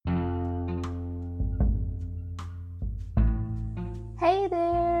Hey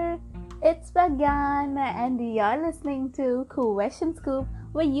there, it's Pragyan and you're listening to Question Scoop,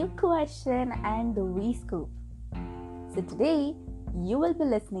 where you question and we scoop. So today you will be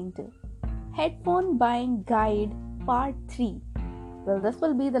listening to Headphone Buying Guide Part 3. Well, this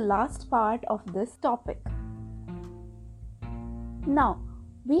will be the last part of this topic. Now,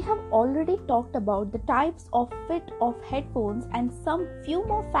 we have already talked about the types of fit of headphones and some few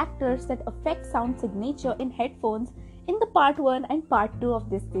more factors that affect sound signature in headphones in the part 1 and part 2 of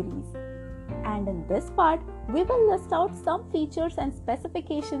this series. And in this part, we will list out some features and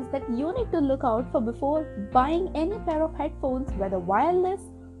specifications that you need to look out for before buying any pair of headphones, whether wireless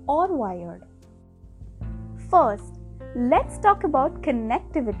or wired. First, let's talk about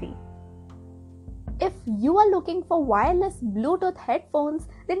connectivity. If you are looking for wireless Bluetooth headphones,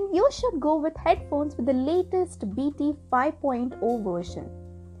 then you should go with headphones with the latest BT 5.0 version.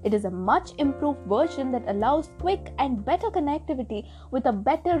 It is a much improved version that allows quick and better connectivity with a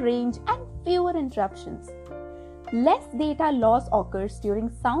better range and fewer interruptions. Less data loss occurs during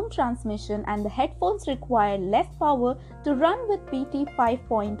sound transmission and the headphones require less power to run with BT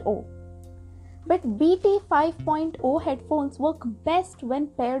 5.0. But BT 5.0 headphones work best when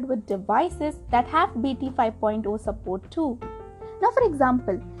paired with devices that have BT 5.0 support too. Now, for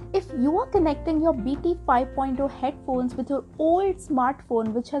example, if you are connecting your BT 5.0 headphones with your old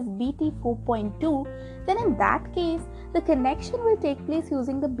smartphone which has BT 4.2, then in that case, the connection will take place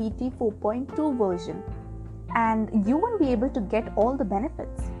using the BT 4.2 version, and you won't be able to get all the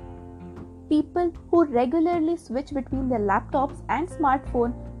benefits. People who regularly switch between their laptops and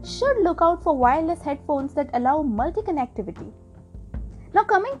smartphone should look out for wireless headphones that allow multi-connectivity. Now,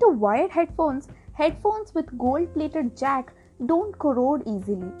 coming to wired headphones, headphones with gold-plated jack don't corrode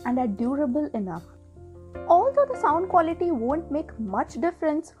easily and are durable enough. Although the sound quality won't make much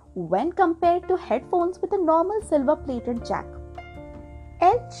difference when compared to headphones with a normal silver-plated jack.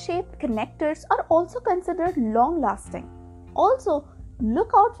 L-shaped connectors are also considered long-lasting. Also,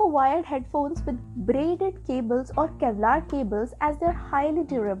 look out for wired headphones with braided cables or Kevlar cables as they're highly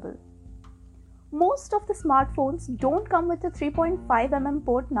durable. Most of the smartphones don't come with a 3.5mm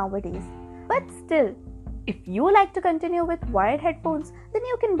port nowadays, but still, if you like to continue with wired headphones, then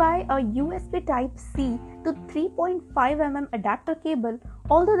you can buy a USB Type-C to 3.5mm adapter cable,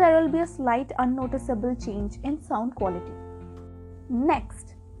 although there will be a slight unnoticeable change in sound quality.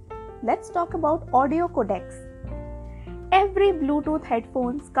 Next, let's talk about audio codecs. Every Bluetooth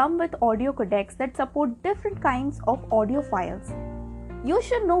headphones come with audio codecs that support different kinds of audio files. You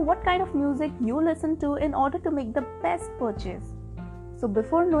should know what kind of music you listen to in order to make the best purchase. So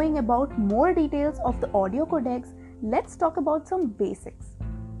before knowing about more details of the audio codecs, let's talk about some basics.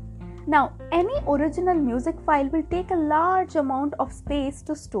 Now, any original music file will take a large amount of space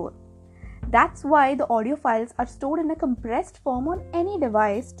to store. That's why the audio files are stored in a compressed form on any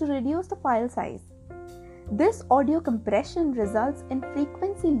device to reduce the file size. This audio compression results in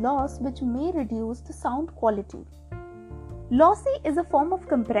frequency loss, which may reduce the sound quality. Lossy is a form of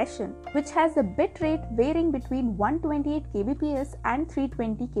compression which has a bit rate varying between 128 kbps and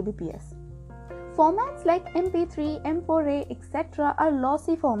 320 kbps. Formats like MP3, M4A, etc. are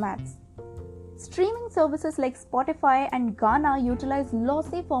lossy formats. Streaming services like Spotify and Gaana utilize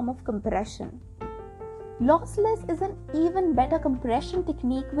lossy form of compression. Lossless is an even better compression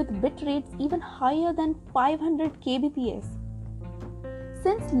technique with bit rates even higher than 500 kbps.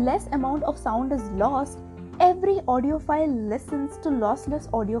 Since less amount of sound is lost, every audiophile listens to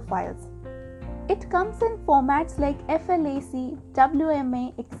lossless audio files. It comes in formats like FLAC,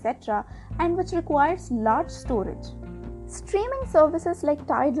 WMA, etc. and which requires large storage. Streaming services like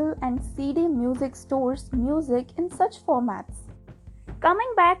Tidal and CD Music stores music in such formats.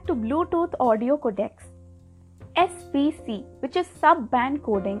 Coming back to Bluetooth audio codecs. SBC, which is sub-band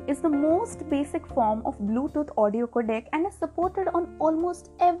coding, is the most basic form of Bluetooth audio codec and is supported on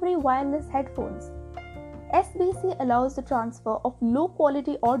almost every wireless headphones. SBC allows the transfer of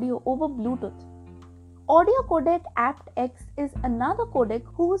low-quality audio over Bluetooth. Audio codec aptX is another codec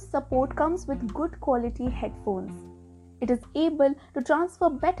whose support comes with good quality headphones. It is able to transfer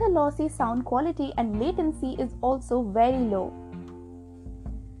better lossy sound quality and latency is also very low.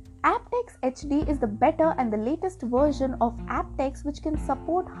 aptX HD is the better and the latest version of aptX which can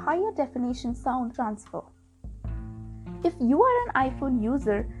support higher definition sound transfer. If you are an iPhone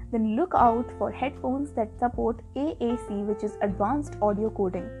user, then look out for headphones that support AAC, which is Advanced Audio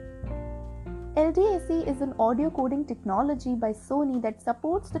Coding. LDAC is an audio coding technology by Sony that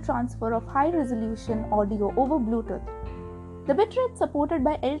supports the transfer of high-resolution audio over Bluetooth. The bitrate supported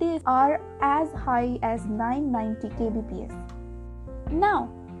by LDAC are as high as 990 kbps.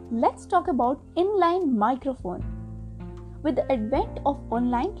 Now, let's talk about inline microphone. With the advent of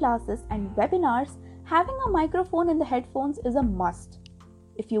online classes and webinars, having a microphone in the headphones is a must.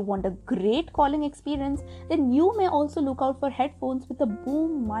 If you want a great calling experience, then you may also look out for headphones with a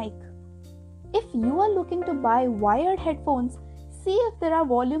boom mic. If you are looking to buy wired headphones, see if there are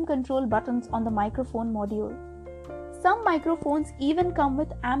volume control buttons on the microphone module. Some microphones even come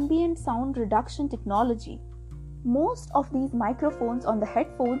with ambient sound reduction technology. Most of these microphones on the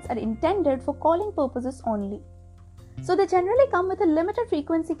headphones are intended for calling purposes only. So they generally come with a limited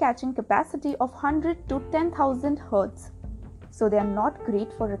frequency catching capacity of 100 to 10,000 Hz. So they are not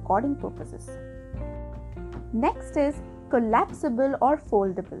great for recording purposes. Next is collapsible or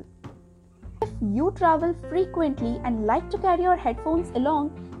foldable. If you travel frequently and like to carry your headphones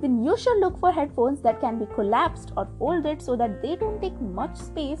along, then you should look for headphones that can be collapsed or folded so that they don't take much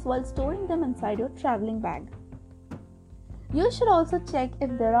space while storing them inside your traveling bag. You should also check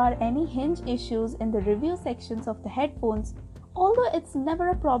if there are any hinge issues in the review sections of the headphones, although it's never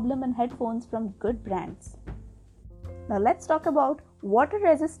a problem in headphones from good brands. Now let's talk about water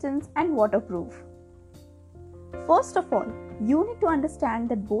resistance and waterproof. First of all, you need to understand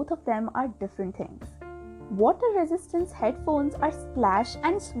that both of them are different things. Water resistance headphones are splash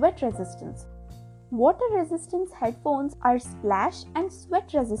and sweat resistant. Water resistance headphones are splash and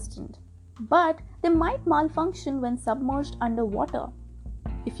sweat resistant, but they might malfunction when submerged under water.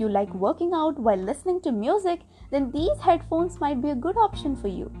 If you like working out while listening to music, then these headphones might be a good option for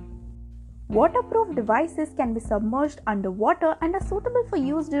you. Waterproof devices can be submerged underwater and are suitable for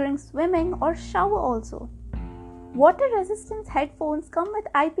use during swimming or shower also. Water resistance headphones come with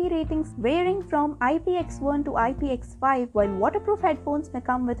IP ratings varying from IPX1 to IPX5, while waterproof headphones may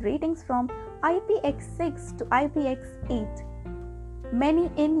come with ratings from IPX6 to IPX8.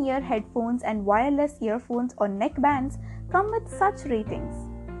 Many in-ear headphones and wireless earphones or neckbands come with such ratings.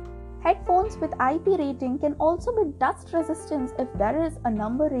 Headphones with IP rating can also be dust resistant if there is a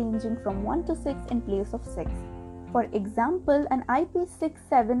number ranging from 1 to 6 in place of 6. For example, an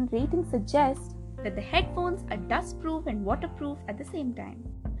IP67 rating suggests that the headphones are dustproof and waterproof at the same time.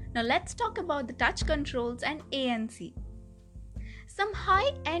 Now let's talk about the touch controls and ANC. Some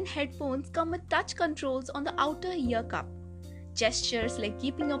high-end headphones come with touch controls on the outer ear cup. Gestures like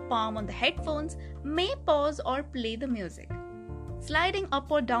keeping your palm on the headphones may pause or play the music. Sliding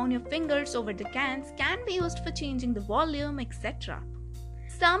up or down your fingers over the cans can be used for changing the volume, etc.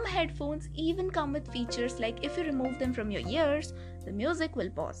 Some headphones even come with features like if you remove them from your ears, the music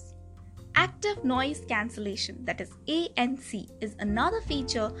will pause. Active noise cancellation, that is ANC, is another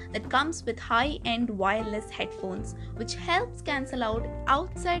feature that comes with high-end wireless headphones, which helps cancel out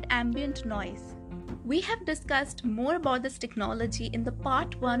outside ambient noise. We have discussed more about this technology in the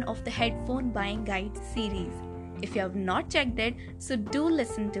part 1 of the Headphone Buying Guide series. If you have not checked it, so do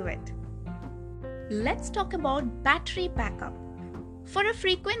listen to it. Let's talk about battery backup. For a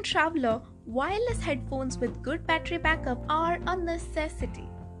frequent traveler, wireless headphones with good battery backup are a necessity.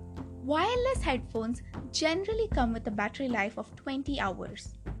 Wireless headphones generally come with a battery life of 20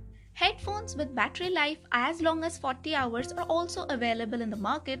 hours. Headphones with battery life as long as 40 hours are also available in the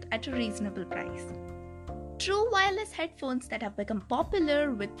market at a reasonable price. True wireless headphones that have become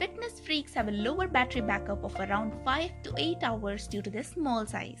popular with fitness freaks have a lower battery backup of around 5 to 8 hours due to their small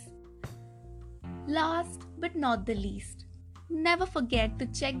size. Last but not the least, never forget to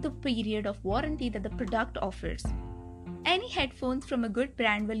check the period of warranty that the product offers. Any headphones from a good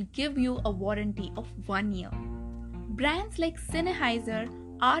brand will give you a warranty of 1 year. Brands like Sennheiser,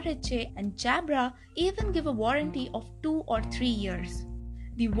 RHA and Jabra even give a warranty of 2 or 3 years.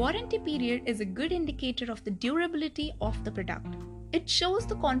 The warranty period is a good indicator of the durability of the product. It shows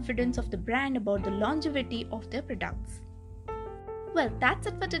the confidence of the brand about the longevity of their products. Well, that's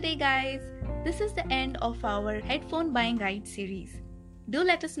it for today, guys. This is the end of our Headphone Buying Guide series. Do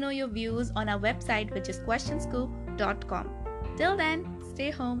let us know your views on our website, which is questionscoop.com. Till then,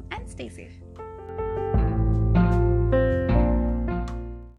 stay home and stay safe.